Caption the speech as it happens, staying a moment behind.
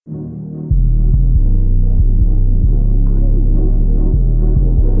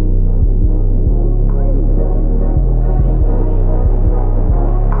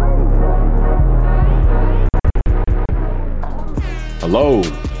Hello,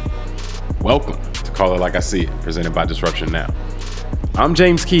 welcome to Call It Like I See It, presented by Disruption Now. I'm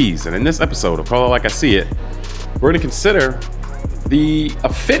James Keys, and in this episode of Call It Like I See It, we're going to consider the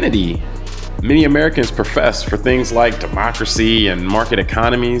affinity many Americans profess for things like democracy and market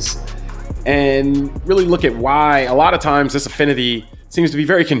economies, and really look at why a lot of times this affinity seems to be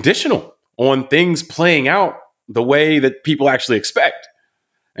very conditional on things playing out the way that people actually expect.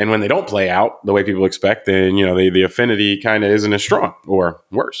 And when they don't play out the way people expect, then, the affinity kind of isn't as strong or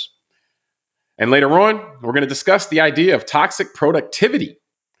worse. And later on, we're going to discuss the idea of toxic productivity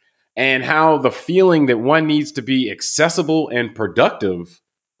and how the feeling that one needs to be accessible and productive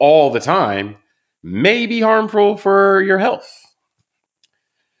all the time may be harmful for your health.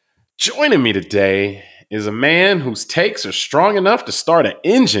 Joining me today is a man whose takes are strong enough to start an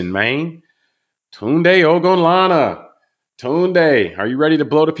engine, man. Tunde Ogunlana. Tunde, are you ready to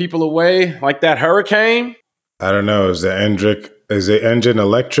blow the people away like that hurricane? I don't know. Is the engine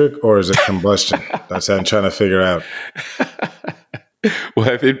electric or is it combustion? That's what I'm trying to figure out. Well,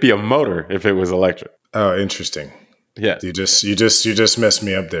 it'd be a motor if it was electric. Oh, interesting. Yeah. You just messed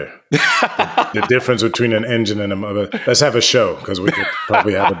me up there. The difference between an engine and a motor. Let's have a show because we could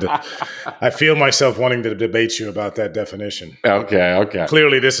probably have I feel myself wanting to debate you about that definition. Okay.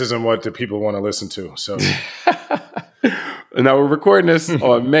 Clearly, this isn't what the people want to listen to. So. Now, we're recording this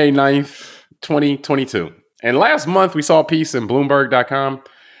on May 9th, 2022. And last month, we saw a piece in Bloomberg.com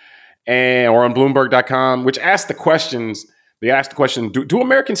or on Bloomberg.com, which asked the question, do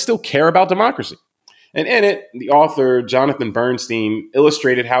Americans still care about democracy? And in it, the author, Jonathan Bernstein,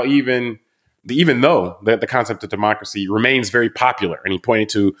 illustrated how even though the concept of democracy remains very popular, and he pointed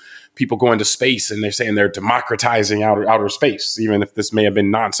to people going to space and they're saying they're democratizing outer space, even if this may have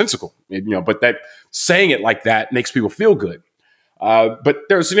been nonsensical, but that saying it like that makes people feel good. But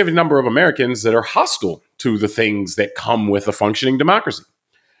there's a significant number of Americans that are hostile to the things that come with a functioning democracy.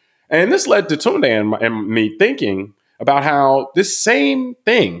 And this led to Tunde and me thinking about how this same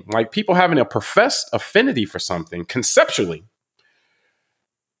thing, like people having a professed affinity for something conceptually,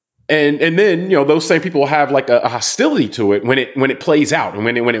 and then those same people have like a hostility to it when it plays out and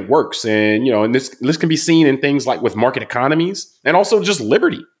when it works, and this can be seen in things like with market economies and also just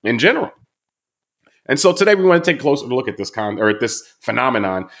liberty in general. And so today we want to take a closer look at this this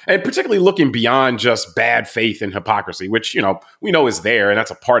phenomenon, and particularly looking beyond just bad faith and hypocrisy, which we know is there and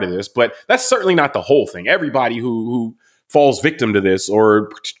that's a part of this, but that's certainly not the whole thing. Everybody who falls victim to this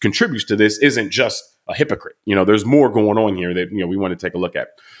or contributes to this isn't just a hypocrite. There's more going on here that we want to take a look at.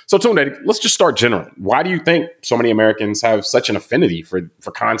 So Tunde, let's just start general. Why do you think so many Americans have such an affinity for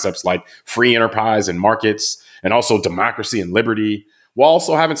concepts like free enterprise and markets, and also democracy and liberty, while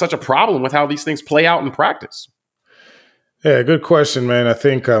also having such a problem with how these things play out in practice? Yeah, good question, man. I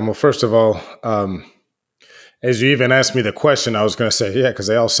think, well, first of all, as you even asked me the question, I was going to say, yeah, because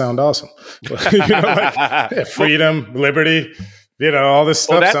they all sound awesome. Freedom, liberty, all this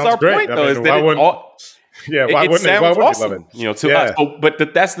stuff sounds our great. Point, though, is that why wouldn't awesome, you love it? To us.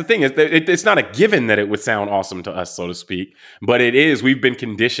 But that's the thing, is that it's not a given that it would sound awesome to us, so to speak. But it is. We've been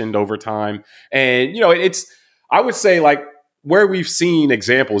conditioned over time, and it's. I would say like, where we've seen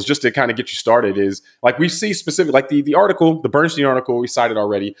examples, just to kind of get you started, is like we see specific, like the article, the Bernstein article we cited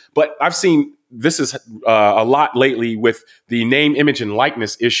already, but I've seen this is a lot lately with the name, image, and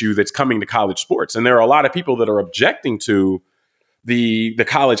likeness issue that's coming to college sports. And there are a lot of people that are objecting to the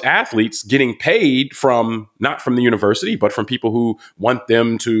college athletes getting paid not from the university, but from people who want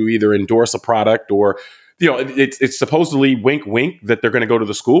them to either endorse a product or it's supposedly wink, wink that they're going to go to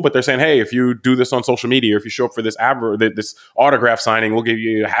the school, but they're saying, hey, if you do this on social media, or if you show up for this this autograph signing, we'll give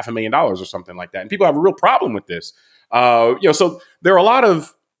you $500,000 or something like that. And people have a real problem with this. So there are a lot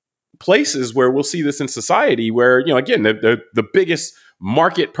of places where we'll see this in society where, again, the biggest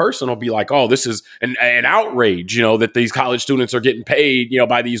market person will be like, oh, this is an outrage, that these college students are getting paid,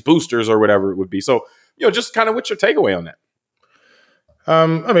 by these boosters or whatever it would be. So, just kind of what's your takeaway on that?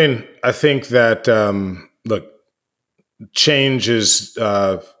 I think that, look, change is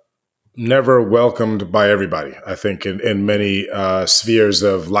never welcomed by everybody. I think in many spheres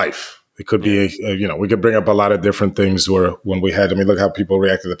of life, it could be, we could bring up a lot of different things when we had, look how people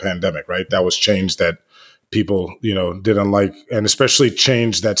reacted to the pandemic, right? That was change that people, didn't like, and especially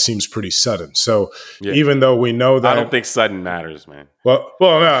change that seems pretty sudden. So even though we know that, I don't think sudden matters, man. Well,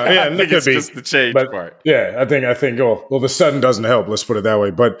 no, yeah, I think it's just the change part. Yeah, I think, the sudden doesn't help. Let's put it that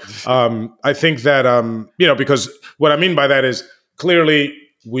way. But I think that, because what I mean by that is clearly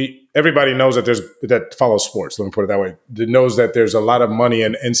everybody knows that follows sports. Let me put it that way. That knows that there's a lot of money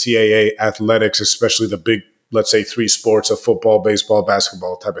in NCAA athletics, especially the big let's say, three sports of football, baseball,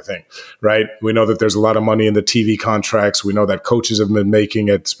 basketball type of thing, right? We know that there's a lot of money in the TV contracts. We know that coaches have been making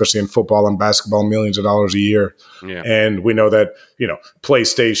it, especially in football and basketball, millions of dollars a year. Yeah. And we know that,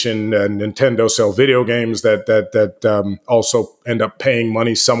 PlayStation and Nintendo sell video games that also end up paying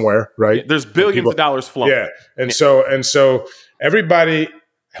money somewhere, right? Yeah, there's billions of dollars flowing. Yeah. And so everybody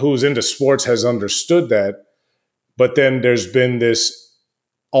who's into sports has understood that. But then there's been this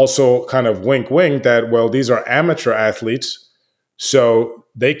also kind of wink that, well, these are amateur athletes, so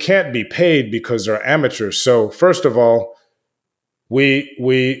they can't be paid because they're amateurs. So first of all,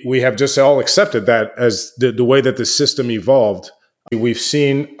 we have just all accepted that as the way that the system evolved. We've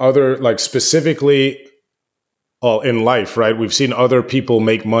seen other, like specifically in life, right? We've seen other people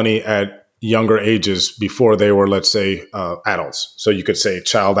make money at younger ages before they were, let's say, adults. So you could say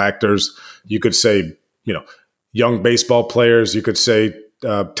child actors, you could say, young baseball players, you could say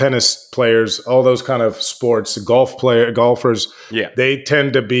tennis players, all those kind of sports, golfers. Yeah. They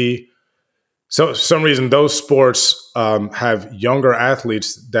tend to be, so for some reason, those sports have younger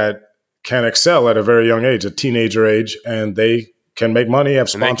athletes that can excel at a very young age, a teenager age, and they can make money, have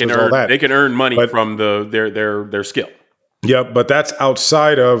sponsors, all that. They can earn money from their skill. Yeah, but that's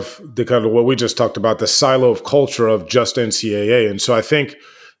outside of the kind of what we just talked about, the silo of culture of just NCAA. And so I think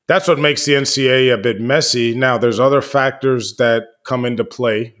that's what makes the NCAA a bit messy. Now, there's other factors that come into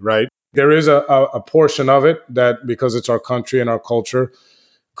play, right? There is a portion of it that, because it's our country and our culture,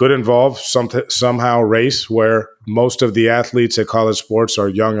 could involve somehow race, where most of the athletes at college sports are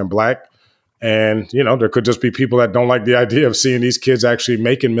young and Black. And, there could just be people that don't like the idea of seeing these kids actually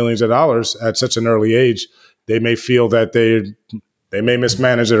making millions of dollars at such an early age. They may feel that they may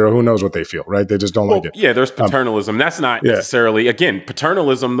mismanage it, or who knows what they feel, right? They just don't like it. Yeah, there's paternalism. That's not necessarily, again,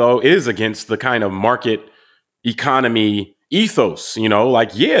 paternalism, though, is against the kind of market economy ethos,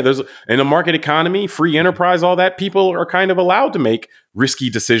 there's in a market economy, free enterprise, all that, people are kind of allowed to make risky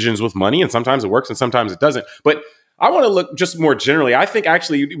decisions with money, and sometimes it works and sometimes it doesn't. But I want to look just more generally. I think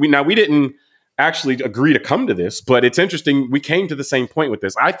actually, we didn't actually agree to come to this, but it's interesting. We came to the same point with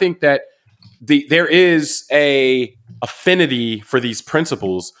this. I think that there is a affinity for these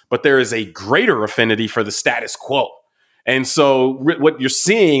principles, but there is a greater affinity for the status quo. And so what you're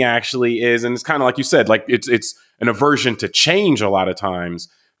seeing actually is, and it's kind of like you said, like it's an aversion to change a lot of times,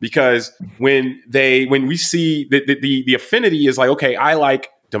 because when we see the affinity is like, okay, I like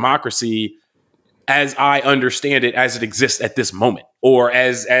democracy as I understand it, as it exists at this moment, or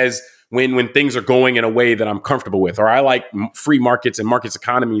as when things are going in a way that I'm comfortable with, or I like free markets and market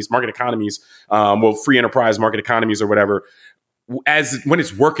economies, free enterprise market economies or whatever, as when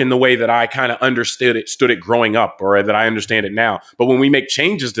it's working the way that I kind of stood it growing up, or that I understand it now. But when we make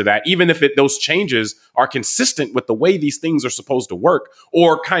changes to that, even if those changes are consistent with the way these things are supposed to work,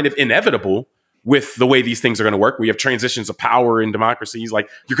 or kind of inevitable with the way these things are going to work, we have transitions of power in democracies. Like,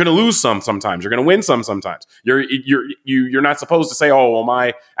 you're going to lose sometimes, you're going to win sometimes. You're not supposed to say, oh, well,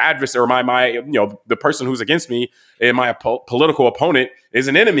 my adversary, or my the person who's against me and my political opponent is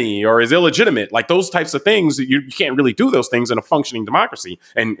an enemy or is illegitimate. Like, those types of things, you can't really do those things in a functioning democracy,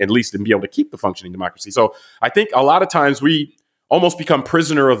 and at least be able to keep the functioning democracy. So I think a lot of times we almost become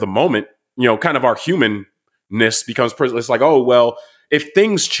prisoner of the moment. Kind of our humanness becomes prisoner. It's like, oh, well, if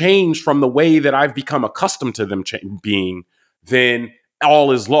things change from the way that I've become accustomed to them being, then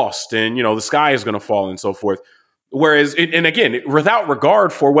all is lost, and the sky is going to fall and so forth. Whereas, and again, without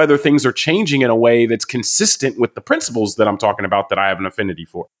regard for whether things are changing in a way that's consistent with the principles that I'm talking about, that I have an affinity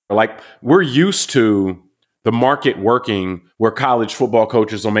for. Like, we're used to the market working where college football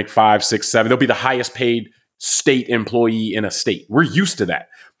coaches will make 5, 6, 7. They'll be the highest paid state employee in a state. We're used to that.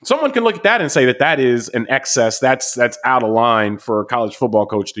 Someone can look at that and say that is an excess. That's out of line for a college football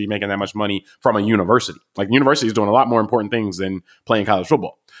coach to be making that much money from a university. Like, the university is doing a lot more important things than playing college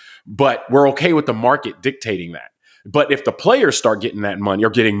football. But we're okay with the market dictating that. But if the players start getting that money,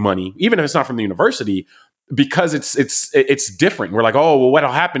 or getting money, even if it's not from the university, because it's different. We're like, oh, well,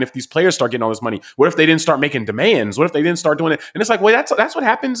 what'll happen if these players start getting all this money? What if they didn't start making demands? What if they didn't start doing it? And it's like, well, that's what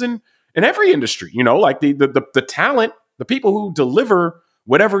happens in every industry. Like the talent, the people who deliver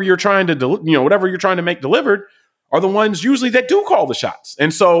whatever you're trying to whatever you're trying to make delivered, are the ones usually that do call the shots.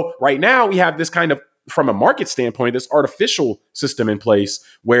 And so right now we have this kind of, from a market standpoint, this artificial system in place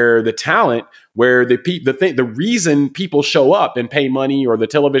where the talent, where the reason people show up and pay money, or the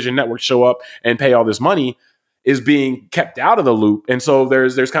television networks show up and pay all this money, is being kept out of the loop. And so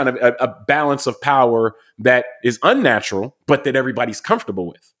there's kind of a balance of power that is unnatural, but that everybody's comfortable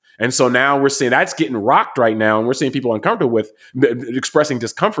with. And so now we're seeing that's getting rocked right now, and we're seeing people uncomfortable with, expressing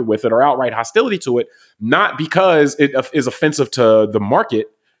discomfort with it, or outright hostility to it, not because it is offensive to the market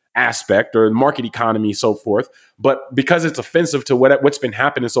aspect or the market economy, so forth, but because it's offensive to what's been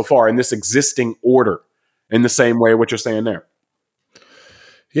happening so far in this existing order, in the same way what you're saying there.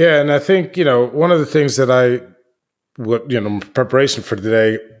 Yeah, and I think, one of the things that preparation for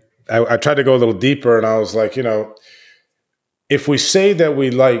today, I tried to go a little deeper, and I was like, if we say that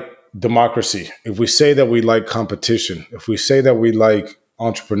we like democracy, if we say that we like competition, if we say that we like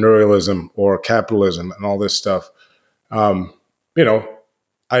entrepreneurialism or capitalism and all this stuff, you know,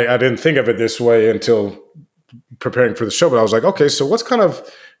 I didn't think of it this way until preparing for the show, but I was like, okay, so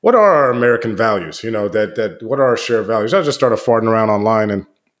what are our American values? What are our shared values? I just started farting around online and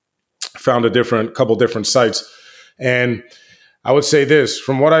found couple different sites. And I would say this,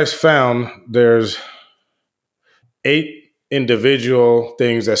 from what I found, there's 8 individual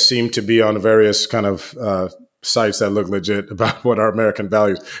things that seem to be on various kind of sites that look legit about what are American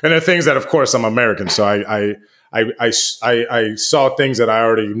values. And they're things that, of course, I'm American, so I saw things that I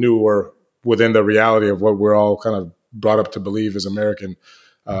already knew were within the reality of what we're all kind of brought up to believe is American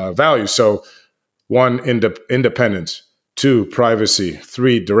values. So 1, independence. 2, privacy.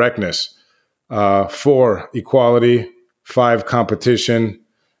 3, directness. 4, equality. 5, competition.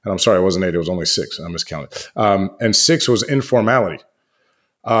 And I'm sorry, it wasn't 8, it was only 6. I miscounted. And 6 was informality.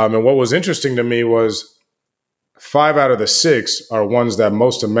 And what was interesting to me was 5 out of the 6 are ones that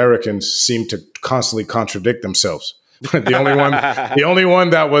most Americans seem to constantly contradict themselves. The only one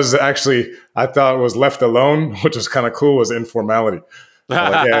that was actually, I thought, was left alone, which was kind of cool, was informality.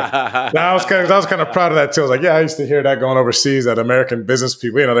 I was kind of proud of that too. I was like, yeah, I used to hear that going overseas, that American business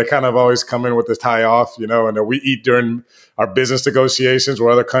people, they kind of always come in with the tie off, and that we eat during our business negotiations, where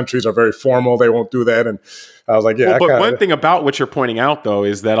other countries are very formal. They won't do that. And I was like, yeah. Well, but one thing about what you're pointing out, though,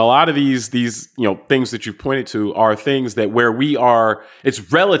 is that a lot of these things that you've pointed to are things that where we are, it's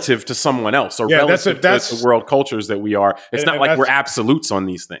relative to someone else, or relative to the world cultures that we are. It's not like we're absolutes on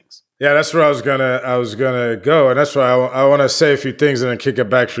these things. Yeah, that's where I was gonna go, and that's why I want to say a few things and then kick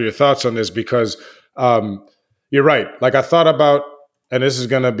it back for your thoughts on this, because you're right. Like, I thought about, and this is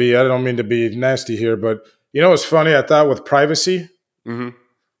gonna be, I don't mean to be nasty here, but what's funny? I thought with privacy, mm-hmm.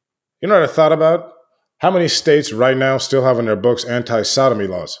 What I thought about? How many states right now still have in their books anti-sodomy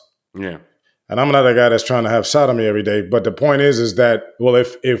laws? Yeah. And I'm not a guy that's trying to have sodomy every day. But the point is that, well,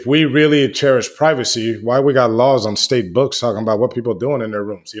 if we really cherish privacy, why we got laws on state books talking about what people are doing in their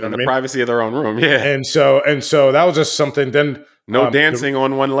rooms? You know what I mean? The privacy of their own room. Yeah. And so that was just something. Then no dancing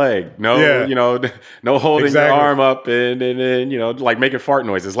on one leg. No, no holding your arm up and like making fart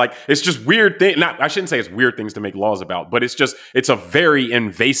noises. Like, it's just weird thing. I shouldn't say it's weird things to make laws about, but it's a very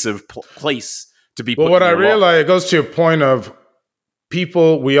invasive place to be. Well, what I realize, it goes to your point of,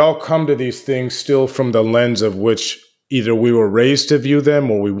 people, we all come to these things still from the lens of which either we were raised to view them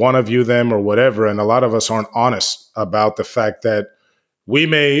or we want to view them or whatever. And a lot of us aren't honest about the fact that we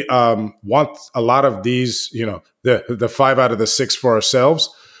may want a lot of these, the 5 out of the 6 for ourselves,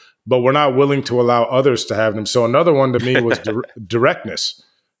 but we're not willing to allow others to have them. So another one to me was directness.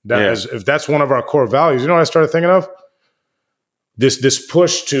 If that's one of our core values, what I started thinking of? This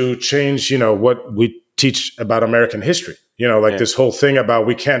push to change, what we teach about American history. This whole thing about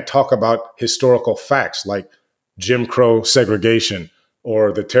we can't talk about historical facts like Jim Crow segregation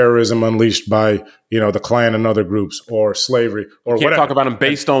or the terrorism unleashed by, the Klan and other groups, or slavery, or you can't talk about them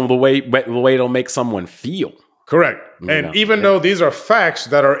based on the way it'll make someone feel. Correct. Even though these are facts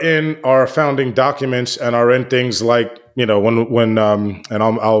that are in our founding documents and are in things like, when and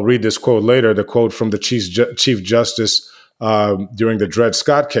I'll read this quote later, the quote from the Chief Justice during the Dred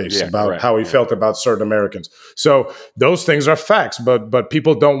Scott case about how he felt about certain Americans. So those things are facts, but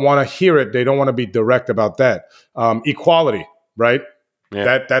people don't want to hear it. They don't want to be direct about that. Equality, right?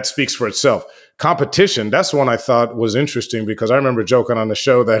 Yeah. That speaks for itself. Competition, that's one I thought was interesting, because I remember joking on the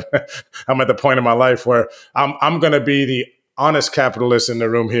show that I'm at the point in my life where I'm going to be the honest capitalist in the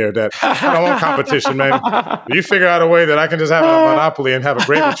room here, that I don't want competition, man. You figure out a way that I can just have a monopoly and have a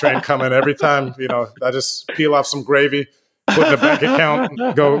gravy train come in every time, I just peel off some gravy, put in a bank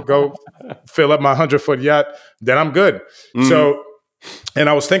account, go fill up my 100-foot yacht, then I'm good. Mm-hmm. So, and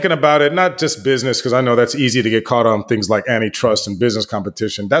I was thinking about it, not just business, because I know that's easy to get caught on things like antitrust and business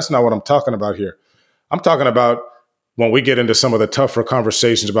competition. That's not what I'm talking about here. I'm talking about when we get into some of the tougher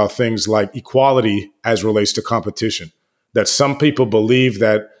conversations about things like equality as relates to competition, that some people believe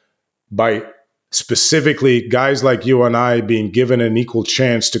that by specifically guys like you and I being given an equal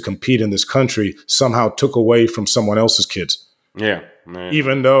chance to compete in this country somehow took away from someone else's kids. Yeah. Man.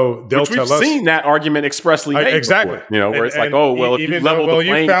 even though they'll Which we've tell us seen that argument expressly made exactly, before, where it's like, and oh, well, if you even though, level the well,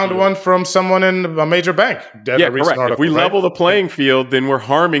 you playing found field. one from someone in a major bank. Yeah, A recent correct. If we article, right? level the playing field, then we're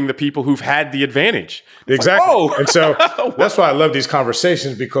harming the people who've had the advantage. It's Exactly. like, whoa. And so that's why I love these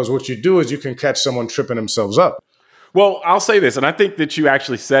conversations, because what you do is you can catch someone tripping themselves up. Well, I'll say this, and I think that you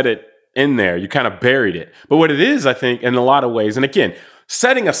actually said it in there. You kind of buried it. But what it is, I think, in a lot of ways, and again,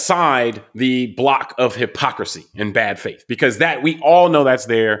 setting aside the block of hypocrisy and bad faith, because that we all know that's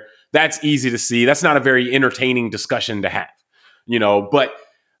there. That's easy to see. That's not a very entertaining discussion to have, but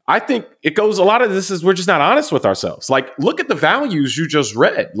I think it goes, a lot of this is we're just not honest with ourselves. Like, look at the values you just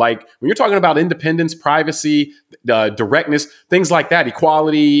read. Like, when you're talking about independence, privacy, directness, things like that,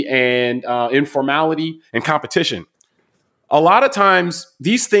 equality and informality and competition. A lot of times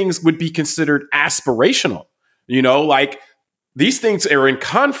these things would be considered aspirational, like these things are in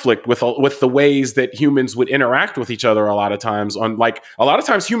conflict with the ways that humans would interact with each other a lot of times. A lot of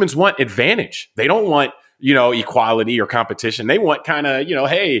times humans want advantage. They don't want, equality or competition. They want kind of,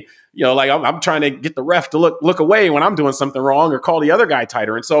 hey, like I'm trying to get the ref to look away when I'm doing something wrong or call the other guy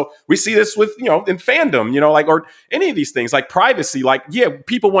tighter. And so we see this with, in fandom, or any of these things like privacy. Like, yeah,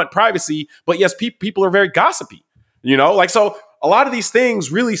 people want privacy, but yes, people are very gossipy. So a lot of these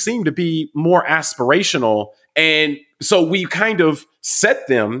things really seem to be more aspirational. And so we kind of set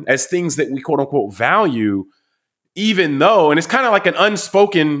them as things that we quote unquote value, even though, and it's kind of like an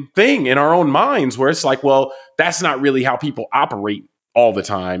unspoken thing in our own minds where it's like, well, that's not really how people operate all the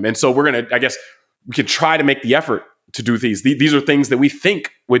time. And so I guess we can try to make the effort to do these. These are things that we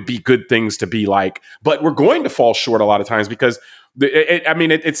think would be good things to be like, but we're going to fall short a lot of times because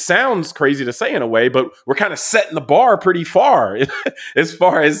it sounds crazy to say in a way, but we're kind of setting the bar pretty far as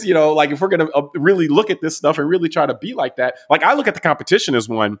far as, like if we're going to really look at this stuff and really try to be like that. Like, I look at the competition as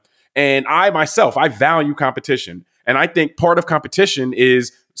one, and I value competition. And I think part of competition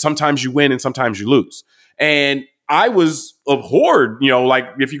is sometimes you win and sometimes you lose. And I was abhorred, like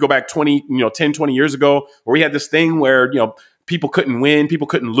if you go back 10, 20 years ago, where we had this thing where, people couldn't win, people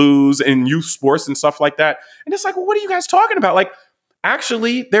couldn't lose in youth sports and stuff like that. And it's like, well, what are you guys talking about? Like,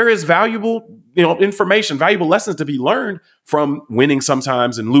 actually, there is valuable, information, valuable lessons to be learned from winning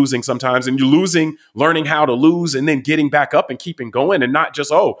sometimes and losing sometimes. And you're losing, learning how to lose, and then getting back up and keeping going, and not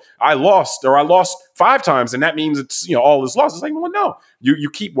just, oh, I lost 5 times, and that means it's, all is lost. It's like, well, no, you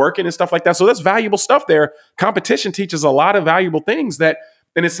keep working and stuff like that. So that's valuable stuff there. Competition teaches a lot of valuable things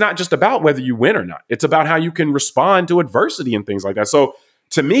and it's not just about whether you win or not. It's about how you can respond to adversity and things like that. So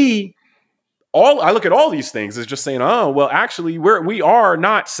to me, I look at all these things as just saying, oh, well, actually, we are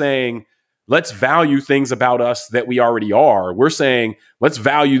not saying let's value things about us that we already are. We're saying let's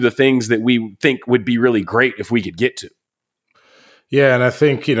value the things that we think would be really great if we could get to. Yeah, and I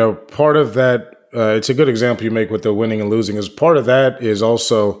think, part of that, it's a good example you make with the winning and losing, is part of that is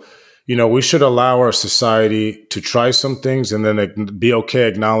also, we should allow our society to try some things and then be okay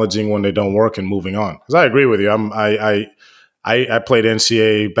acknowledging when they don't work and moving on. Because I agree with you. I played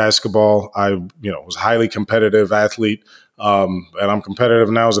NCAA basketball. I was a highly competitive athlete, and I'm competitive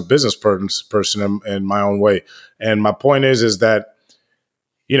now as a business person in my own way. And my point is that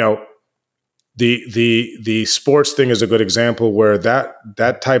the sports thing is a good example where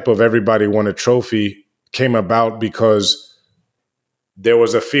that type of everybody won a trophy came about because there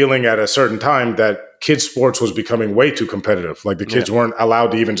was a feeling at a certain time that kids sports was becoming way too competitive. Like the kids weren't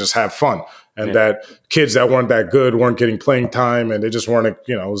allowed to even just have fun, and that kids that weren't that good weren't getting playing time, and they just weren't,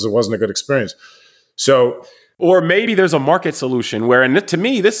 it wasn't a good experience. So, or maybe there's a market solution where, and to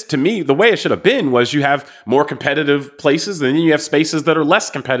me, the way it should have been was you have more competitive places, and then you have spaces that are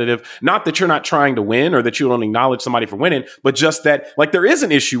less competitive. Not that you're not trying to win or that you don't acknowledge somebody for winning, but just that, like, there is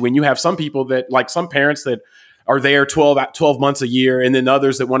an issue when you have some people that, like some parents that are there 12 months a year, and then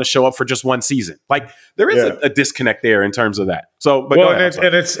others that want to show up for just one season. Like, there is a disconnect there in terms of that. So, but and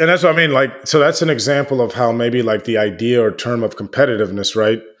that's what I mean. Like, so that's an example of how maybe like the idea or term of competitiveness,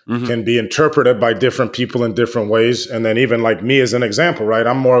 right, can be interpreted by different people in different ways. And then even like me as an example, right,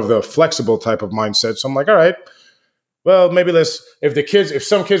 I'm more of the flexible type of mindset. So I'm like, all right, well, maybe if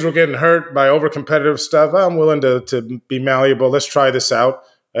some kids were getting hurt by over competitive stuff, I'm willing to be malleable. Let's try this out.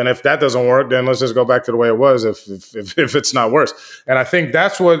 And if that doesn't work, then let's just go back to the way it was if it's not worse. And I think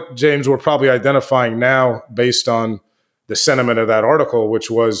that's what, James, we're probably identifying now based on the sentiment of that article, which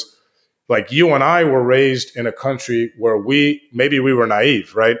was like you and I were raised in a country where maybe we were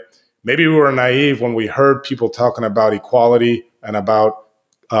naive, right? Maybe we were naive when we heard people talking about equality and about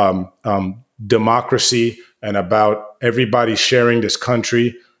democracy and about everybody sharing this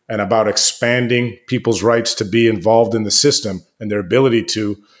country and about expanding people's rights to be involved in the system and their ability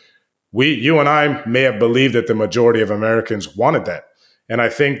to. You and I may have believed that the majority of Americans wanted that. And I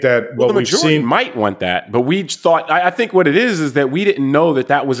think that Well, what the we've majority seen, might want that, but we thought, I think what it is that we didn't know that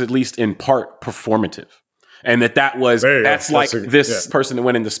that was at least in part performative. And there you go. that's like Yeah. this person that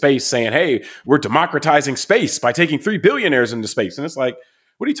went into space saying, hey, we're democratizing space by taking 3 billionaires into space. And it's like,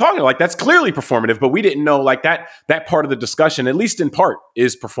 what are you talking about? Like, that's clearly performative, but we didn't know like that part of the discussion, at least in part,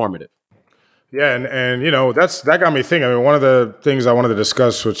 is performative. Yeah, and that got me thinking. I mean, one of the things I wanted to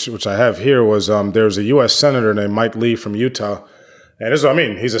discuss, which I have here, was there's a U.S. senator named Mike Lee from Utah, and this is what I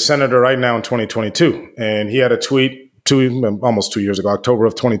mean. He's a senator right now in 2022, and he had a tweet almost 2 years ago, October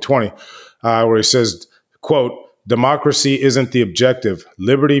of 2020, where he says, "quote Democracy isn't the objective.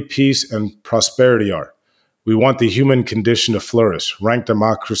 Liberty, peace, and prosperity are. We want the human condition to flourish. Rank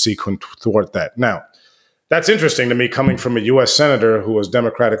democracy can thwart that." Now, that's interesting to me coming from a U.S. senator who was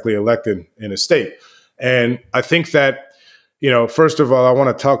democratically elected in a state. And I think that, first of all, I want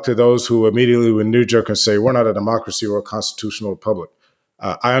to talk to those who immediately with knee jerk and say, we're not a democracy, we're a constitutional republic.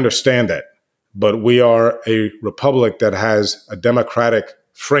 I understand that. But we are a republic that has a democratic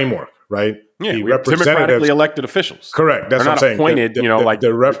framework, right? Yeah, we have democratically elected officials. Correct. That's what I'm saying. Appointed,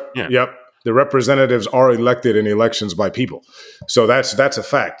 Yep. The representatives are elected in elections by people. So that's a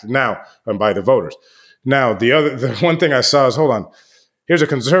fact. Now, and by the voters. Now, the one thing I saw is, hold on, here's a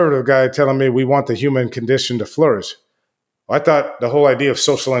conservative guy telling me we want the human condition to flourish. I thought the whole idea of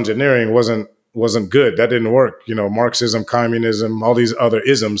social engineering wasn't good. That didn't work. Marxism, communism, all these other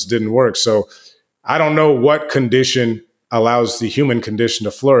isms didn't work. So I don't know what condition allows the human condition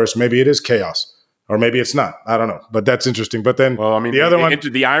to flourish. Maybe it is chaos. Or maybe it's not. I don't know. But that's interesting. But then the other one...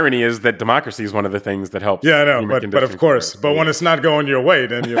 The irony is that democracy is one of the things that helps. Yeah, I know. But of course. But when it's not going your way,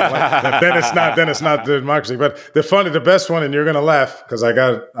 then then it's not the democracy. But the best one, and you're going to laugh because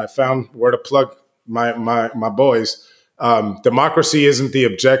I found where to plug my boys. Democracy isn't the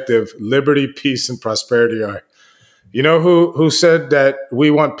objective. Liberty, peace, and prosperity are. You know who said that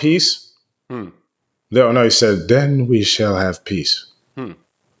we want peace? No, he said, then we shall have peace.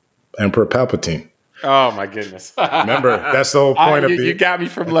 Emperor Palpatine. Oh my goodness! Remember, that's the whole point of the. You got me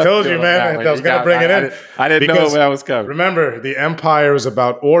from left. I told you, man. I was going to bring it in. I didn't know where that was coming. Remember, the empire is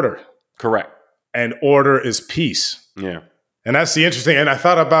about order. Correct. And order is peace. Yeah. And that's the interesting. And I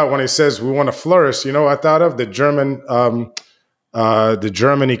thought about when he says we want to flourish. I thought of the German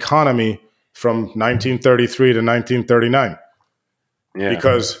economy from 1933 to 1939. Yeah.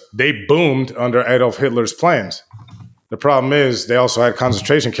 Because they boomed under Adolf Hitler's plans. The problem is they also had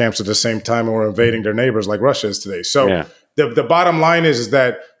concentration camps at the same time and were invading their neighbors like Russia is today. So the bottom line is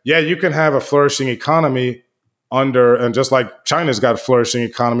that, you can have a flourishing economy and just like China's got a flourishing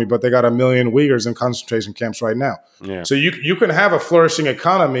economy, but they got 1 million Uyghurs in concentration camps right now. Yeah. So you can have a flourishing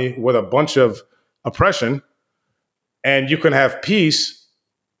economy with a bunch of oppression, and you can have peace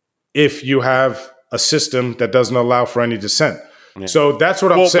if you have a system that doesn't allow for any dissent. Yeah. So that's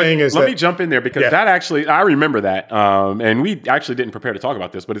what I'm saying is let me jump in there because that actually, I remember that. And we actually didn't prepare to talk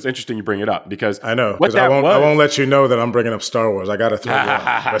about this, but it's interesting you bring it up because I know, because I won't let you know that I'm bringing up Star Wars. I got to throw it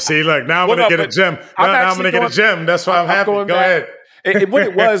on. But see, look, now I'm going to get a gem. Now I'm going to get a gem. That's why I'm happy. Go ahead. What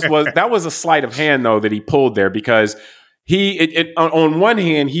it was that was a sleight of hand though that he pulled there because on one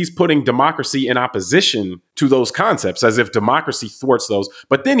hand, he's putting democracy in opposition to those concepts as if democracy thwarts those.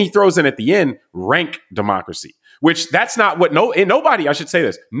 But then he throws in at the end, rank democracy. Which that's not what nobody, I should say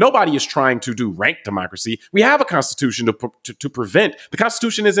this, nobody is trying to do rank democracy. We have a constitution to prevent. The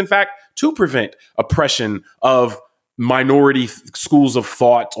Constitution is, in fact, to prevent oppression of minority schools of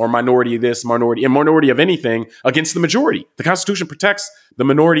thought or minority of this, minority of anything against the majority. The Constitution protects the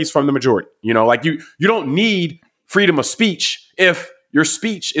minorities from the majority. You don't need freedom of speech if your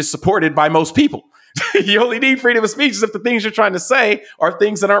speech is supported by most people. You only need freedom of speech if the things you're trying to say are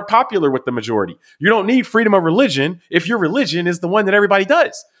things that aren't popular with the majority. You don't need freedom of religion if your religion is the one that everybody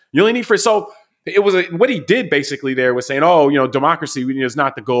does. You only need so it was what he did basically there was saying, democracy is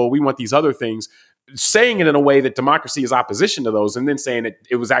not the goal. We want these other things, saying it in a way that democracy is opposition to those, and then saying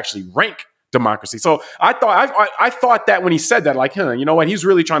it was actually rank democracy. So I thought that when he said that, like, you know what, he's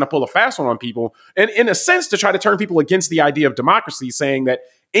really trying to pull a fast one on people, and in a sense to try to turn people against the idea of democracy, saying that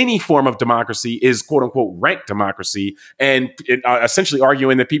any form of democracy is quote unquote rank democracy, and essentially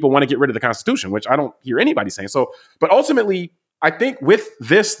arguing that people want to get rid of the Constitution, which I don't hear anybody saying. So, but ultimately, I think with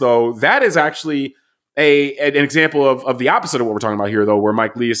this though, that is actually an example of the opposite of what we're talking about here, though, where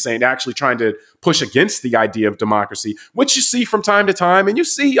Mike Lee is saying actually trying to push against the idea of democracy, which you see from time to time. And you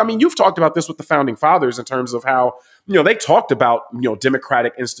see, I mean, you've talked about this with the founding fathers in terms of how, they talked about,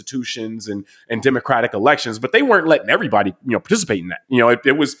 democratic institutions and democratic elections, but they weren't letting everybody, participate in that.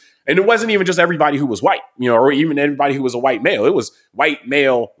 And it wasn't even just everybody who was white, or even everybody who was a white male. It was white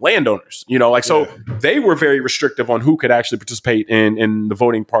male landowners, so they were very restrictive on who could actually participate in the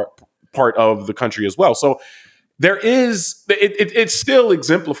voting part of the country as well. So there is, it still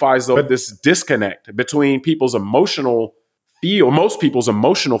exemplifies though this disconnect between most people's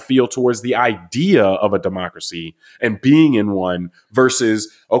emotional feel towards the idea of a democracy and being in one versus,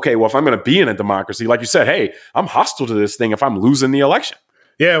 okay, well, if I'm going to be in a democracy, like you said, hey, I'm hostile to this thing if I'm losing the election.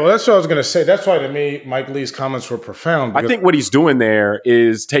 Yeah, well, that's what I was going to say. That's why, to me, Mike Lee's comments were profound. I think what he's doing there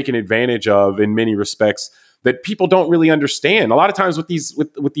is taking advantage of, in many respects, that people don't really understand. A lot of times with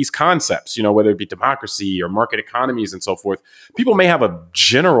these concepts, whether it be democracy or market economies and so forth, people may have a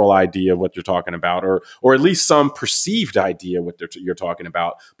general idea of what you're talking about, or at least some perceived idea of what you're talking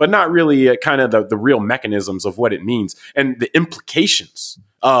about, but not really kind of the real mechanisms of what it means and the implications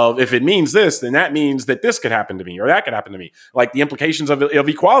of, if it means this, then that means that this could happen to me or that could happen to me. Like the implications of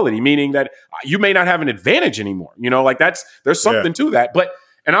equality, meaning that you may not have an advantage anymore. There's something to that.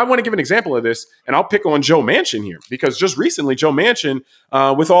 And I want to give an example of this, and I'll pick on Joe Manchin here, because just recently, Joe Manchin,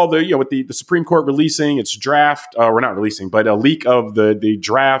 with all the, with the Supreme Court releasing its draft, or not releasing, but a leak of the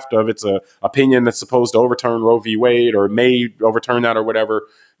draft of its opinion that's supposed to overturn Roe v. Wade or may overturn that or whatever,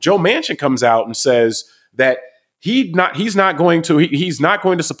 Joe Manchin comes out and says that he's not going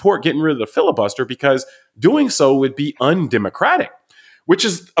to support getting rid of the filibuster because doing so would be undemocratic. Which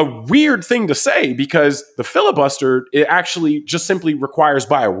is a weird thing to say, because the filibuster, it actually just simply requires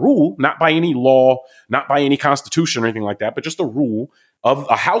by a rule, not by any law, not by any constitution or anything like that, but just a rule of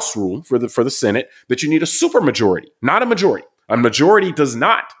a House rule for the Senate that you need a supermajority, not a majority. A majority does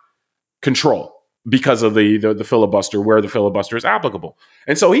not control because of the filibuster, where the filibuster is applicable.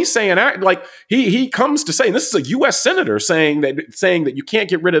 And so he's saying, like, he comes to say, and this is a U.S. senator saying that you can't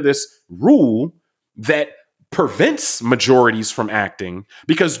get rid of this rule that prevents majorities from acting,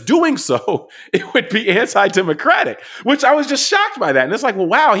 because doing so, it would be anti-democratic, which I was just shocked by that. And it's like, well,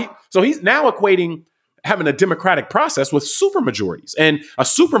 wow. So he's now equating having a democratic process with supermajorities, and a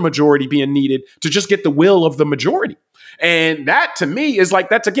supermajority being needed to just get the will of the majority. And that, to me, is like,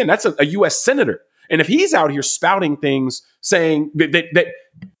 that's a U.S. senator. And if he's out here spouting things saying that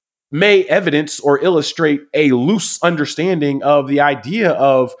may evidence or illustrate a loose understanding of the idea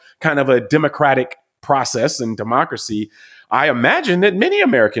of kind of a democratic process and democracy, I imagine that many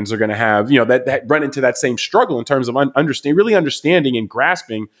Americans are going to have, that run into that same struggle in terms of really understanding and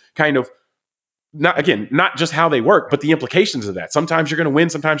grasping kind of, not just how they work, but the implications of that. Sometimes you're going to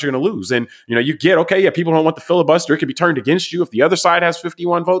win, sometimes you're going to lose. And, you get, okay, yeah, people don't want the filibuster. It could be turned against you if the other side has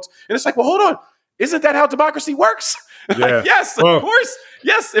 51 votes. And it's like, well, hold on. Isn't that how democracy works? Yeah. Yes, of course.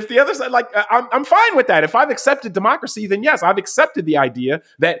 Yes, if the other side, I'm fine with that. If I've accepted democracy, then yes, I've accepted the idea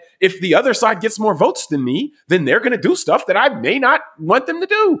that if the other side gets more votes than me, then they're going to do stuff that I may not want them to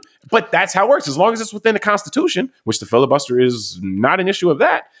do. But that's how it works. As long as it's within the Constitution, which the filibuster is not an issue of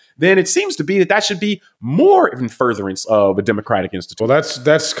that, then it seems to be that should be more in furtherance of a democratic institution. Well,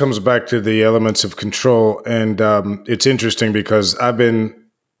 that comes back to the elements of control. And it's interesting because I've been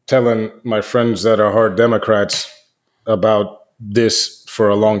telling my friends that are hard Democrats about this for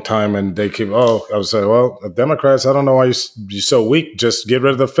a long time, and they keep, I was like, well, Democrats, I don't know why you're so weak. Just get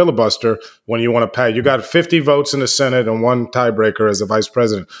rid of the filibuster when you want to pass. You got 50 votes in the Senate and one tiebreaker as a vice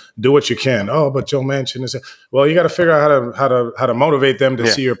president. Do what you can. Oh, but Joe Manchin is, well, you got to figure out how to motivate them to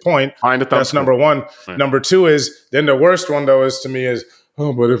see your point. That's number one. Right. Number two is, then the worst one though is, to me, is,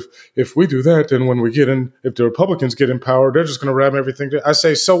 oh, but if we do that, then when we get in, if the Republicans get in power, they're just going to ram everything. I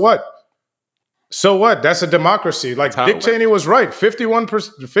say, so what? So what? That's a democracy. Like Dick Cheney was right.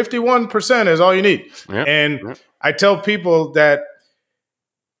 51% is all you need. Yep. And I tell people that,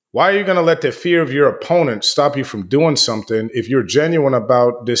 why are you going to let the fear of your opponent stop you from doing something? If you're genuine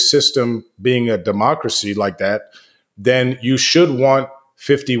about this system being a democracy like that, then you should want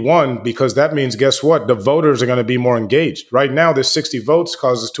 51, because that means, guess what? The voters are going to be more engaged. Right now, this 60 votes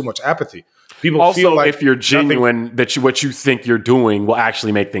causes too much apathy. People also feel like if you're genuine that what you think you're doing will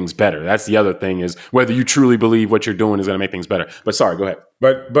actually make things better. That's the other thing, is whether you truly believe what you're doing is going to make things better. But sorry, go ahead.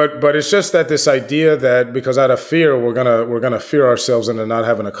 But it's just that this idea that because out of fear we're gonna fear ourselves into not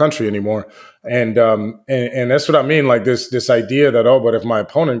having a country anymore, and that's what I mean. Like this idea that, but if my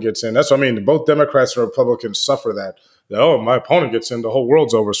opponent gets in, that's what I mean. Both Democrats and Republicans suffer that my opponent gets in, the whole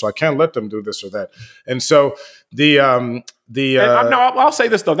world's over, so I can't let them do this or that. And so the the And no, I'll say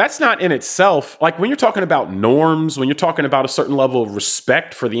this though. That's not in itself. Like when you're talking about norms, when you're talking about a certain level of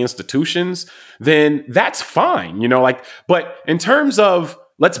respect for the institutions, then that's fine. Like, but in terms of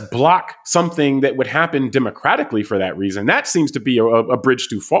let's block something that would happen democratically for that reason, that seems to be a bridge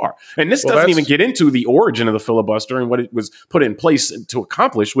too far. And this doesn't even get into the origin of the filibuster and what it was put in place to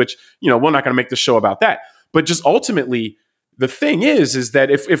accomplish, which, we're not going to make the show about that. But just ultimately, the thing is that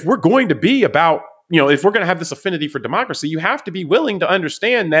if we're going to be about, if we're going to have this affinity for democracy, you have to be willing to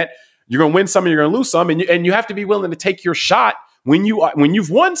understand that you're going to win some and you're going to lose some, and you have to be willing to take your shot when you've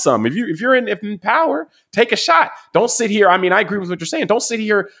won some. If you're in power, take a shot. Don't sit here. I mean, I agree with what you're saying. Don't sit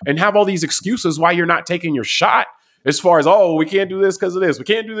here and have all these excuses why you're not taking your shot. As far as, we can't do this because of this, we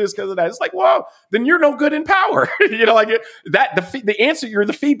can't do this because of that. It's like, well, then you're no good in power. The answer,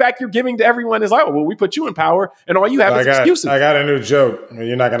 the feedback you're giving to everyone is like, well, we put you in power, and all you have is excuses. I got a new joke.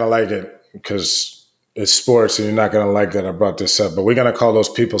 You're not gonna like it because it's sports, and you're not gonna like that I brought this up. But we're gonna call those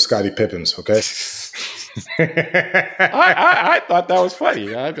people Scottie Pippins, okay? I thought that was funny.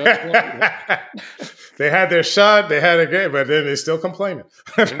 They had their shot, they had a game, but then they're still complaining.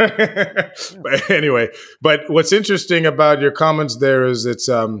 But anyway, but what's interesting about your comments there is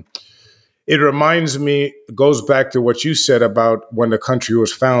it reminds me, goes back to what you said about when the country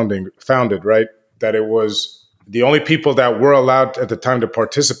was founded, right? That it was the only people that were allowed at the time to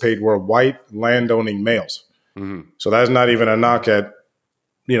participate were white landowning males. Mm-hmm. So that's not even a knock at,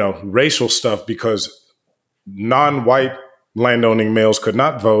 racial stuff, because non-white landowning males could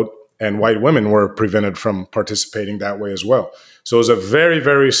not vote, and white women were prevented from participating that way as well. So it was a very,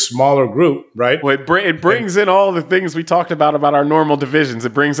 very smaller group, right? Well, it brings in all the things we talked about our normal divisions.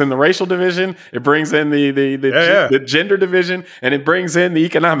 It brings in the racial division, it brings in the gender division, and it brings in the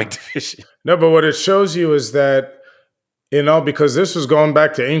economic division. No, but what it shows you is that, because this was going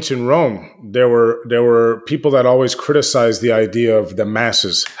back to ancient Rome, there were people that always criticized the idea of the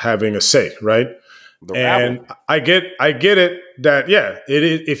masses having a say, right? And I get it that,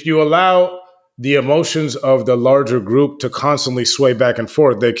 if you allow the emotions of the larger group to constantly sway back and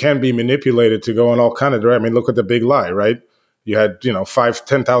forth, they can be manipulated to go in all kind of directions. I mean, look at the big lie, right? You had,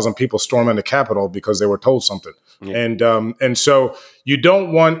 10,000 people storming the Capitol because they were told something. Yeah. And so you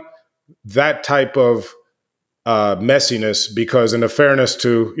don't want that type of messiness, because in the fairness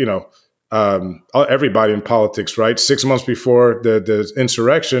to, everybody in politics, right? 6 months before the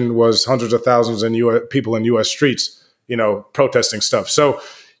insurrection was hundreds of thousands of people in U.S. streets, protesting stuff. So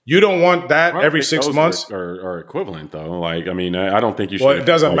you don't want that every 6 months. Are equivalent, though. Like, I mean, I don't think you should. Well, it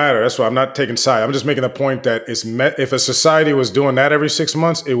doesn't matter. That's why I'm not taking side. I'm just making the point that if a society was doing that every 6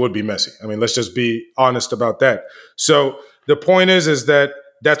 months, it would be messy. I mean, let's just be honest about that. So the point is that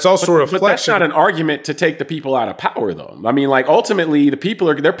that's also a reflection. But that's not an argument to take the people out of power, though. I mean, like, ultimately, the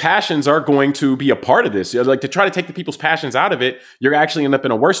people their passions are going to be a part of this. Like, to try to take the people's passions out of it, you're actually end up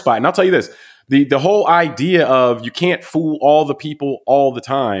in a worse spot. And I'll tell you this, the whole idea of you can't fool all the people all the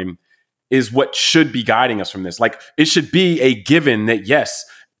time is what should be guiding us from this. Like, it should be a given that, yes,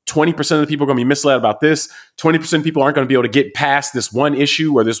 20% of the people are going to be misled about this. 20% of people aren't going to be able to get past this one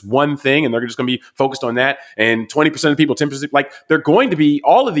issue or this one thing, and they're just going to be focused on that. And 20% of people, 10%, like, they're going to be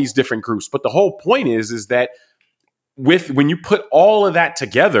all of these different groups. But the whole point is that when you put all of that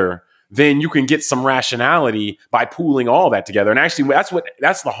together, then you can get some rationality by pooling all that together. And actually,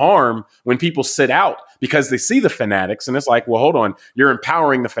 that's the harm when people sit out, because they see the fanatics and it's like, well, hold on, you're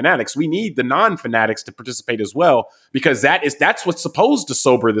empowering the fanatics. We need the non-fanatics to participate as well, because that's what's supposed to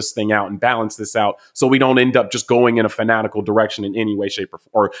sober this thing out and balance this out, so we don't end up just going in a fanatical direction in any way, shape,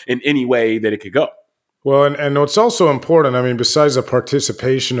 or in any way that it could go. Well, and what's also important, I mean, besides the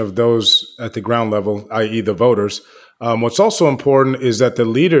participation of those at the ground level, i.e. the voters, what's also important is that the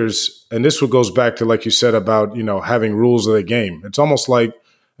leaders, and this goes back to, like you said, about, having rules of the game. It's almost like,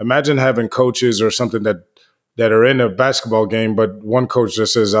 imagine having coaches or something that are in a basketball game, but one coach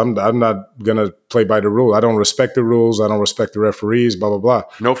just says, I'm not going to play by the rule. I don't respect the rules. I don't respect the referees, blah, blah, blah.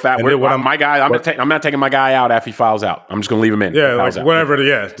 No fat. I'm not taking my guy out after he fouls out. I'm just going to leave him in. Yeah, like whatever.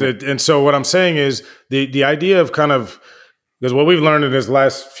 Yeah. And so what I'm saying is the idea of kind of, because what we've learned in this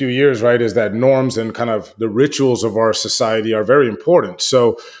last few years, right, is that norms and kind of the rituals of our society are very important.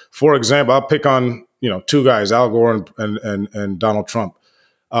 So, for example, I'll pick on, two guys, Al Gore and Donald Trump.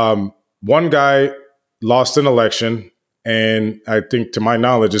 One guy lost an election, and I think, to my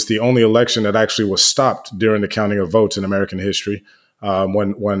knowledge, it's the only election that actually was stopped during the counting of votes in American history.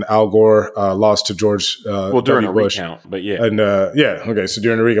 When Al Gore lost to George during W. Bush. Recount, but yeah. And so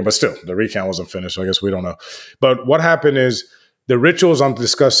during the recount, but still, the recount wasn't finished, so I guess we don't know. But what happened is, the rituals I'm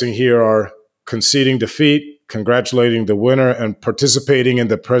discussing here are conceding defeat, congratulating the winner, and participating in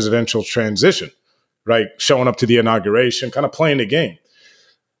the presidential transition. right? Showing up to the inauguration, kind of playing the game.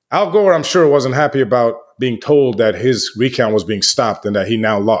 Al Gore, I'm sure, wasn't happy about being told that his recount was being stopped and that he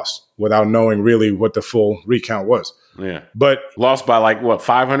now lost without knowing really what the full recount was. Yeah. But lost by like what,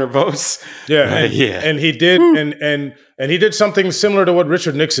 500 votes? Yeah. And, yeah. And he did and he did something similar to what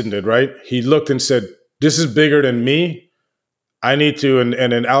Richard Nixon did, right? He looked and said, this is bigger than me. I need to, and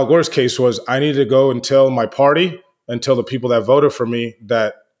in Al Gore's case was, I need to go and tell my party and tell the people that voted for me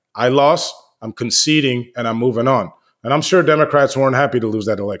that I lost, I'm conceding, and I'm moving on. And I'm sure Democrats weren't happy to lose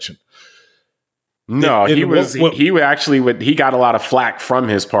that election. No, he got a lot of flack from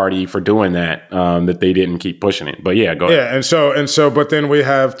his party for doing that, that they didn't keep pushing it. But yeah, go ahead. Yeah, and so, but then we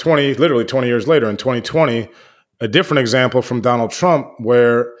have literally 20 years later in 2020, a different example from Donald Trump,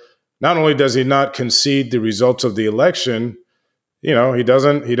 where not only does he not concede the results of the election, he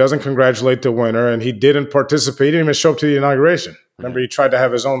doesn't congratulate the winner, and he didn't participate, he didn't even show up to the inauguration. Remember, he tried to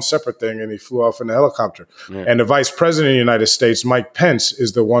have his own separate thing, and he flew off in a helicopter. Yeah. And the vice president of the United States, Mike Pence,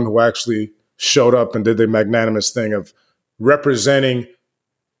 is the one who actually showed up and did the magnanimous thing of representing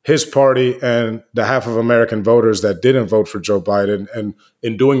his party and the half of American voters that didn't vote for Joe Biden, and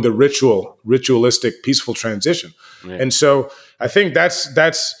in doing the ritualistic, peaceful transition. Yeah. And so I think that's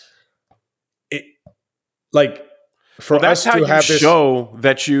it, like, for that's us how to have you show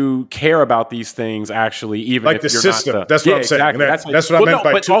that you care about these things, actually, even like if the you're system. not That's what I'm saying. Exactly. That's what I meant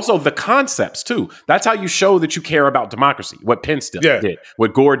by but also the concepts too. That's how you show that you care about democracy. What Pence did,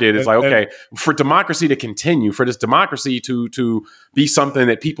 what Gore did is for democracy to continue, for this democracy to be something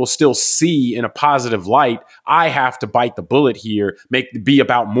that people still see in a positive light, I have to bite the bullet here, be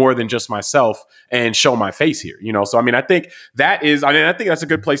about more than just myself and show my face here. So I think that's a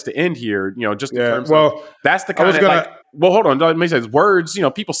good place to end here. Just in terms of that's the kind of well, hold on. Let me say words.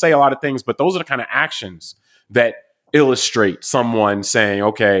 People say a lot of things, but those are the kind of actions that illustrate someone saying,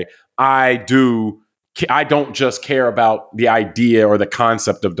 "Okay, I don't just care about the idea or the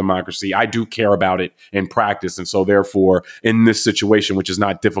concept of democracy. I do care about it in practice, and so therefore, in this situation, which is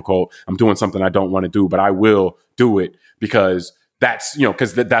not difficult, I'm doing something I don't want to do, but I will do it because." That's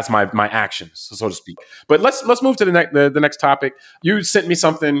that's my actions, so to speak. But let's move to the next topic. You sent me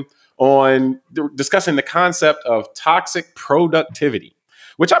something on discussing the concept of toxic productivity,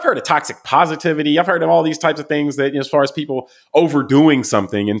 which I've heard of toxic positivity. I've heard of all these types of things that, as far as people overdoing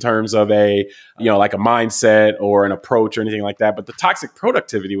something in terms of like a mindset or an approach or anything like that. But the toxic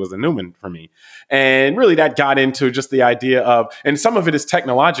productivity was a new one for me. And really that got into just the idea of, and some of it is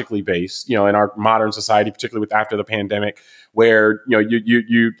technologically based, in our modern society, particularly with after the pandemic, where,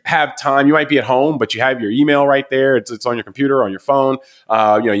 you have time, you might be at home, but you have your email right there. It's on your computer, on your phone.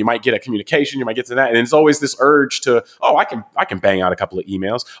 You might get a communication, you might get to that. And it's always this urge to, I can bang out a couple of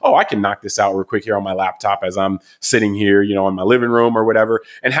emails. I can knock this out real quick here on my laptop as I'm sitting here, in my living room or whatever.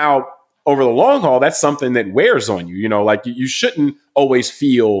 And how over the long haul, that's something that wears on you, like you shouldn't always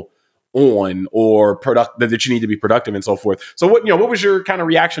feel on or that you need to be productive and so forth. So what was your kind of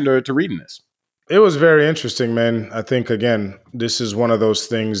reaction to reading this? It was very interesting, man. I think, again, this is one of those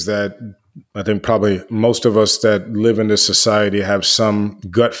things that I think probably most of us that live in this society have some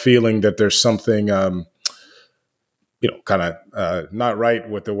gut feeling that there's something, kind of not right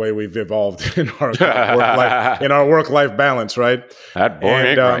with the way we've evolved in our work-life balance, right? That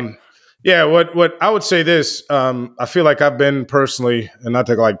boring, right? Yeah, what I would say this, I feel like I've been personally, and not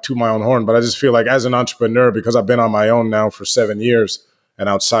to toot my own horn, but I just feel like as an entrepreneur, because I've been on my own now for 7 years, and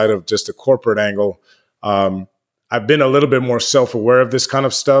outside of just the corporate angle, I've been a little bit more self-aware of this kind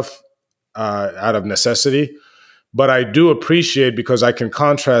of stuff out of necessity. But I do appreciate, because I can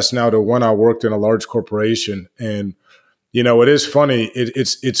contrast now to when I worked in a large corporation. And, it is funny.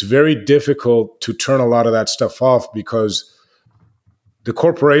 It's very difficult to turn a lot of that stuff off, because the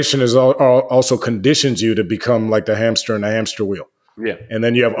corporation also conditions you to become like the hamster in the hamster wheel. Yeah. And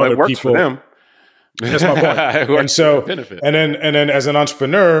then you have other people. For them. That's my point. And so, and then as an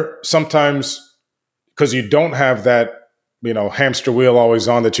entrepreneur, sometimes because you don't have that, hamster wheel always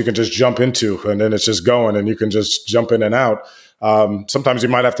on that you can just jump into, and then it's just going, and you can just jump in and out. Sometimes you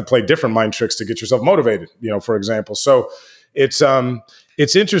might have to play different mind tricks to get yourself motivated, for example. So it's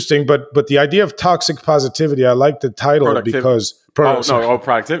interesting, but the idea of toxic positivity, I like the title because.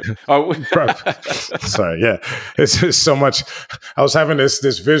 Productivity. Oh, sorry. Yeah, it's just so much. I was having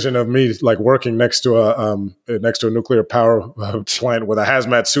this vision of me working next to a nuclear power plant with a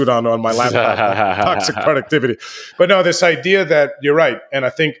hazmat suit on my laptop. Toxic productivity, but no, this idea that you're right, and I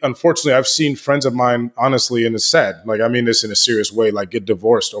think unfortunately I've seen friends of mine, honestly, and it's sad. I mean this in a serious way, get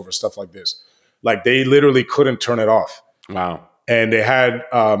divorced over stuff like this. They literally couldn't turn it off. Wow. And they had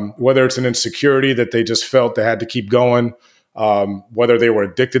whether it's an insecurity that they just felt they had to keep going. whether they were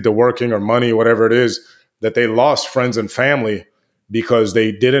addicted to working or money, whatever it is, that they lost friends and family because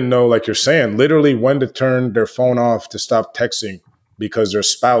they didn't know, like you're saying, literally when to turn their phone off to stop texting because their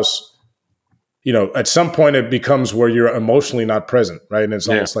spouse, at some point it becomes where you're emotionally not present, right? And it's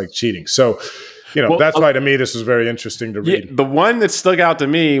almost like cheating. So, that's why to me this was very interesting to read. The one that stuck out to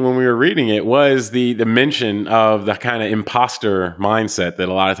me when we were reading it was the mention of the kind of imposter mindset that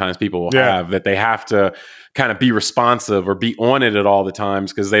a lot of times people will have, that they have to kind of be responsive or be on it at all the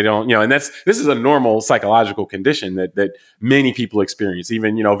times because they don't, and this is a normal psychological condition that many people experience,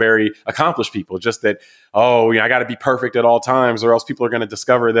 even, very accomplished people, just that, I got to be perfect at all times or else people are going to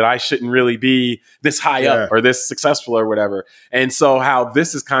discover that I shouldn't really be this high up or this successful or whatever. And so how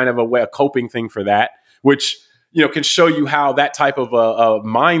this is kind of a coping thing for that, which, can show you how that type of a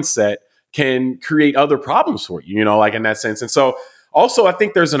mindset can create other problems for you, like in that sense. And so also, I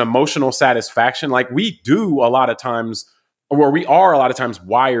think there's an emotional satisfaction. Like we do a lot of times, or we are a lot of times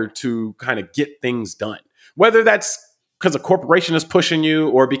wired to kind of get things done, whether that's because a corporation is pushing you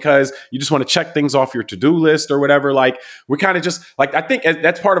or because you just want to check things off your to-do list or whatever. Like we kind of just like, I think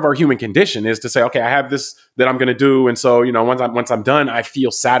that's part of our human condition is to say, okay, I have this that I'm going to do. And so, once I'm done, I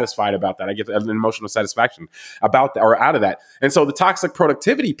feel satisfied about that. I get an emotional satisfaction about that or out of that. And so the toxic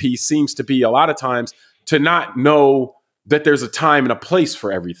productivity piece seems to be a lot of times to not know that there's a time and a place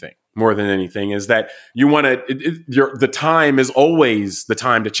for everything more than anything is that you want to, the time is always the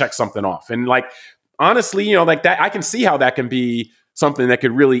time to check something off. And like, honestly, like that, I can see how that can be something that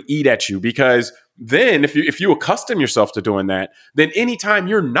could really eat at you because then if you accustom yourself to doing that, then anytime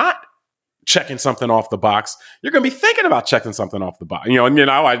you're not checking something off the box, you're going to be thinking about checking something off the box,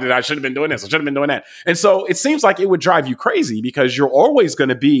 I should have been doing this. I should have been doing that. And so it seems like it would drive you crazy because you're always going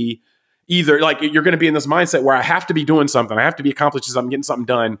to be either like you're going to be in this mindset where I have to be doing something, I have to be accomplishing something, getting something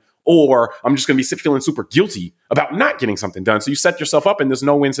done, or I'm just going to be feeling super guilty about not getting something done. So you set yourself up in this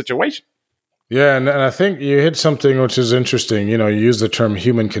no-win situation. Yeah, and I think you hit something which is interesting. You use the term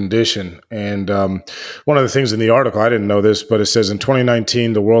human condition. And one of the things in the article, I didn't know this, but it says in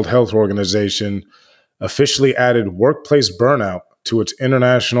 2019, the World Health Organization officially added workplace burnout to its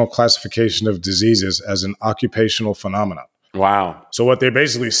international classification of diseases as an occupational phenomenon. Wow. So what they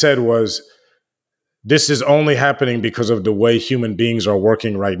basically said was, this is only happening because of the way human beings are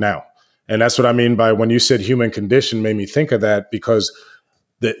working right now. And that's what I mean by when you said human condition, made me think of that because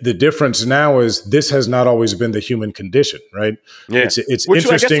the difference now is this has not always been the human condition, right? Yeah. It's which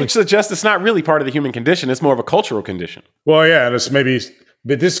interesting. I guess which suggests it's not really part of the human condition. It's more of a cultural condition. Well, yeah, and it's maybe,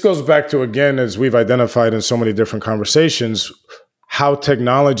 but this goes back to, again, as we've identified in so many different conversations, how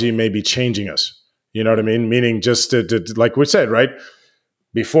technology may be changing us. You know what I mean? Meaning just to like we said, right?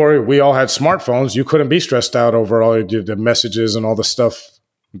 Before we all had smartphones, you couldn't be stressed out over all the messages and all the stuff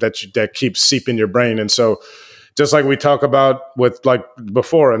that keeps seeping your brain. And so just like we talk about with like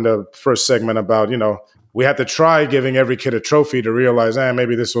before in the first segment about, we had to try giving every kid a trophy to realize,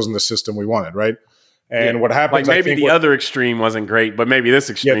 maybe this wasn't the system we wanted, right? And what happens, like maybe other extreme wasn't great, but maybe this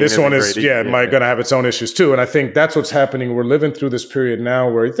extreme. Yeah, this one is, going to have its own issues too. And I think that's what's happening. We're living through this period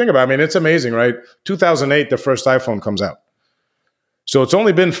now where you think about, it's amazing, right? 2008, the first iPhone comes out. So it's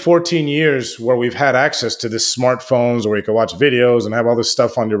only been 14 years where we've had access to this smartphones where you can watch videos and have all this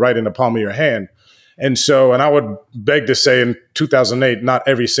stuff on your right in the palm of your hand. And so, and I would beg to say in 2008, not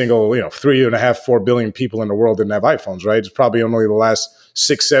every single, 3.5, 4 billion people in the world didn't have iPhones, right? It's probably only the last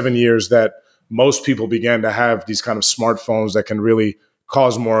 6-7 years that most people began to have these kind of smartphones that can really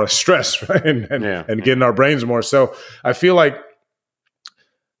cause more stress, right? And get in our brains more. So I feel like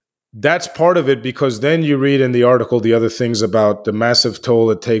that's part of it because then you read in the article the other things about the massive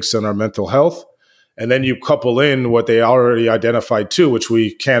toll it takes on our mental health. And then you couple in what they already identified too, which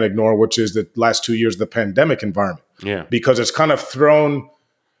we can't ignore, which is the last 2 years of the pandemic environment. Yeah. Because it's kind of thrown,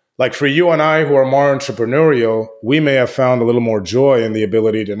 like for you and I who are more entrepreneurial, we may have found a little more joy in the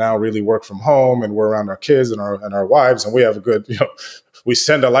ability to now really work from home and we're around our kids and our wives and we have a good, we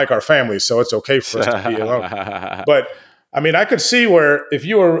tend to like our families, so it's okay for us to be alone. But I could see where if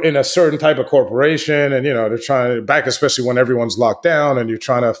you were in a certain type of corporation and, they're trying to back, especially when everyone's locked down and you're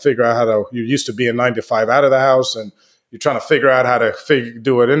trying to figure out you used to be a 9 to 5 out of the house and you're trying to figure out how to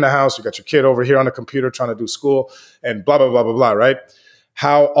do it in the house. You got your kid over here on the computer trying to do school and blah, blah, blah, blah, blah, right?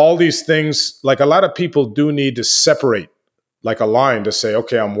 How all these things, like a lot of people do need to separate like a line to say,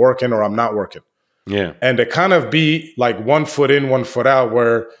 okay, I'm working or I'm not working. Yeah. And to kind of be like 1 foot in, 1 foot out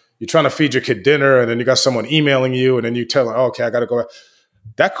where you're trying to feed your kid dinner and then you got someone emailing you and then you tell them, okay, I got to go.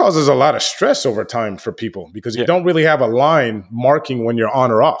 that causes a lot of stress over time for people because you Yeah. don't really have a line marking when you're on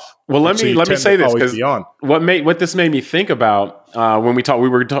or off. Well, And so you let me tend to say this, always because be on. what this made me think about when we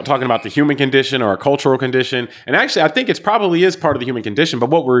were talking about the human condition or a cultural condition, and actually I think it's probably is part of the human condition. But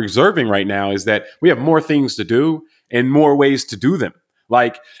what we're observing right now is that we have more things to do and more ways to do them.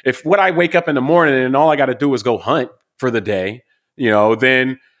 Like if what I wake up in the morning and all I got to do is go hunt for the day,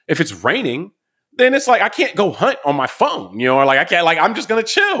 then if it's raining, then it's like I can't go hunt on my phone, or like I can't, like I'm just gonna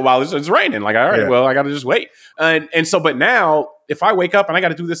chill while it's raining. Like, all right, Yeah. well, I gotta just wait. And so, but now if I wake up and I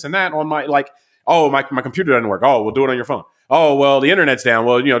gotta do this and that on my, like, oh, my computer doesn't work. Oh, we'll do it on your phone. Oh, well, the internet's down.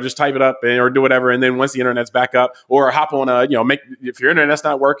 Well, just type it up or do whatever. And then once the internet's back up, or hop on if your internet's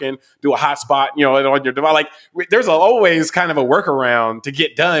not working, do a hotspot, on your device. Like there's always kind of a workaround to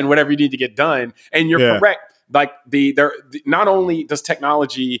get done whatever you need to get done. And you're Yeah. correct. Like not only does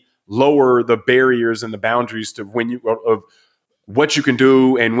technology lower the barriers and the boundaries to of what you can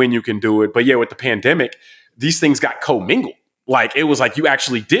do and when you can do it, but yeah, with the pandemic, these things got commingled. Like it was like you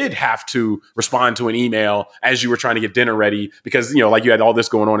actually did have to respond to an email as you were trying to get dinner ready because like you had all this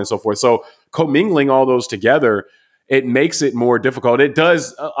going on and so forth. So commingling all those together, it makes it more difficult. It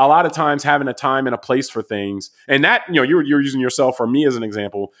does a lot of times having a time and a place for things, and that you're using yourself or me as an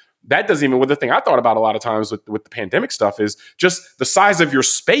example. That doesn't even. Well, the thing I thought about a lot of times with the pandemic stuff is just the size of your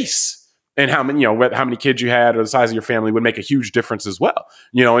space and how many kids you had or the size of your family would make a huge difference as well.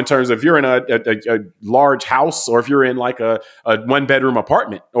 In terms of if you're in a large house or if you're in like a 1-bedroom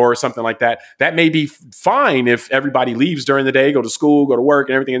apartment or something like that, that may be fine if everybody leaves during the day, go to school, go to work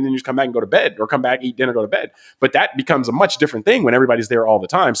and everything, and then you just come back and go to bed or come back, eat dinner, go to bed. But that becomes a much different thing when everybody's there all the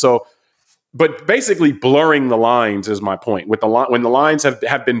time. So, but basically blurring the lines is my point. With when the lines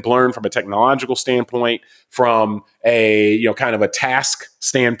have been blurred from a technological standpoint, from a kind of a task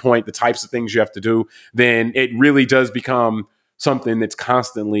standpoint, the types of things you have to do, then it really does become something that's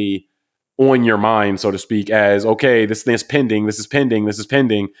constantly on your mind, so to speak, as okay, this is pending, this is pending, this is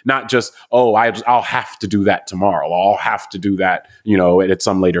pending, not just I'll have to do that tomorrow, I'll have to do that at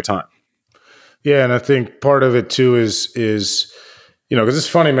some later time. Yeah, and I think part of it too is because it's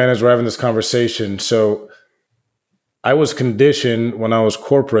funny, man, as we're having this conversation. So I was conditioned when I was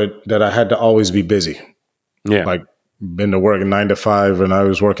corporate that I had to always be busy. Yeah. Like been to work 9 to 5 and I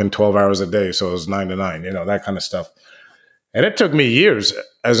was working 12 hours a day. So it was 9 to 9, that kind of stuff. And it took me years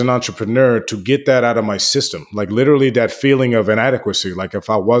as an entrepreneur to get that out of my system. Like literally that feeling of inadequacy. Like if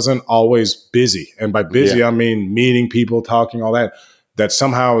I wasn't always busy, and by busy, I mean meeting people, talking, all that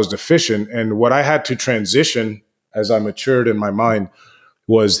somehow I was deficient. And what I had to transition as I matured in my mind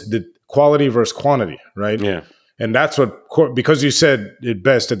was the quality versus quantity, right? Yeah. And that's because you said it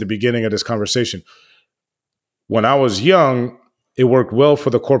best at the beginning of this conversation. When I was young, it worked well for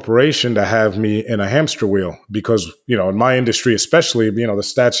the corporation to have me in a hamster wheel because, in my industry, especially, the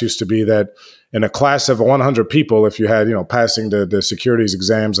stats used to be that in a class of 100 people, if you had, passing the securities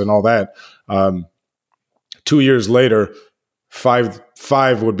exams and all that, 2 years later, five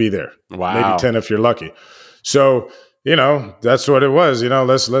would be there. Wow. Maybe 10 if you're lucky. So, that's what it was.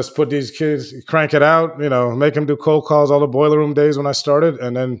 Let's put these kids, crank it out, make them do cold calls, all the boiler room days when I started.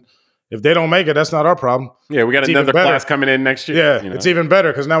 And then if they don't make it, that's not our problem. Yeah, we got another class coming in next year. Yeah, it's even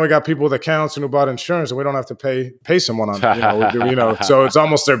better because now we got people with accounts and who bought insurance and we don't have to pay someone on it. So it's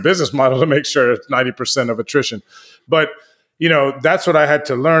almost their business model to make sure it's 90% of attrition. But that's what I had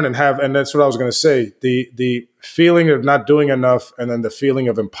to learn and have, and that's what I was going to say. The feeling of not doing enough and then the feeling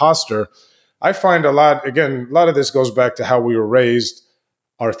of imposter, I find a lot of this goes back to how we were raised,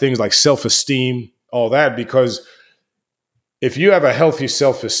 are things like self-esteem, all that, because if you have a healthy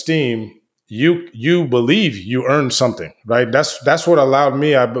self-esteem, you believe you earned something, right? That's what allowed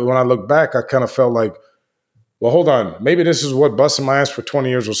me. When I look back, I kind of felt like, well, hold on, maybe this is what busting my ass for 20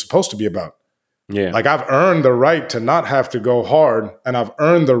 years was supposed to be about. Yeah. Like I've earned the right to not have to go hard, and I've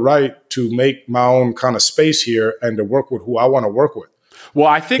earned the right to make my own kind of space here and to work with who I want to work with. Well,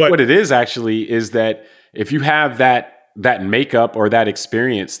 I think what it is actually is that if you have that makeup or that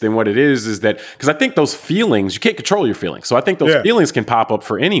experience, then what it is that, because I think those feelings, you can't control your feelings. So I think those feelings can pop up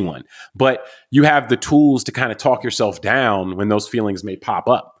for anyone, but you have the tools to kind of talk yourself down when those feelings may pop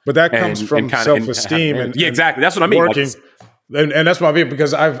up. But that comes from self-esteem. Yeah, exactly. That's what I mean. Working, and that's what I mean,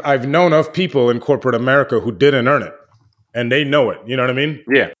 because I've known of people in corporate America who didn't earn it and they know it. You know what I mean?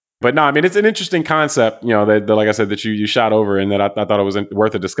 Yeah. But no, I mean, it's an interesting concept, that like I said, that you shot over, and that I thought it was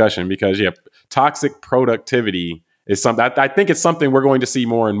worth a discussion because, toxic productivity is something, I think it's something we're going to see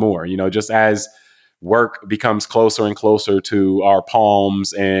more and more, just as work becomes closer and closer to our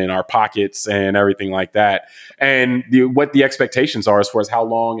palms and our pockets and everything like that. And what the expectations are as far as how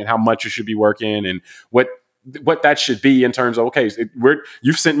long and how much you should be working and what what that should be in terms of, okay,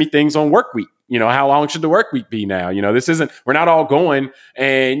 you've sent me things on work week. How long should the work week be now? We're not all going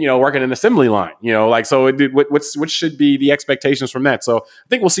and, working an assembly line, what should be the expectations from that? So I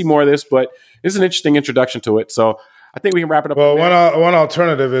think we'll see more of this, but it's an interesting introduction to it. So I think we can wrap it up. Well, one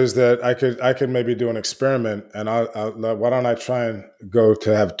alternative is that I could maybe do an experiment, and why don't I try and go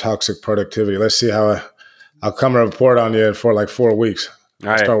to have toxic productivity? Let's see how I'll come and report on you for like 4 weeks.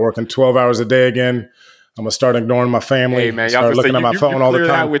 I'll start working 12 hours a day again. I'm gonna start ignoring my family. Hey man, start looking at my phone all the time.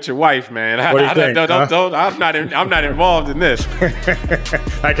 That with your wife, man. What do you think? I'm not involved in this.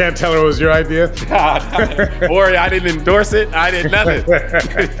 I can't tell her it was your idea. Or I didn't endorse it. I did nothing.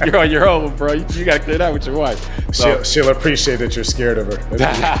 You're on your own, bro. You got to clear that with your wife. So. She'll appreciate that you're scared of her.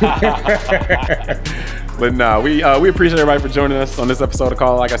 But no, we appreciate everybody for joining us on this episode of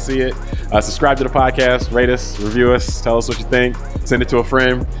Call It Like I See It. Subscribe to the podcast, rate us, review us, tell us what you think, send it to a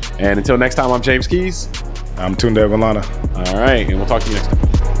friend. And until next time, I'm James Keys. I'm Tunde Ogunlana. All right, and we'll talk to you next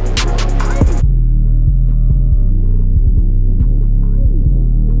time.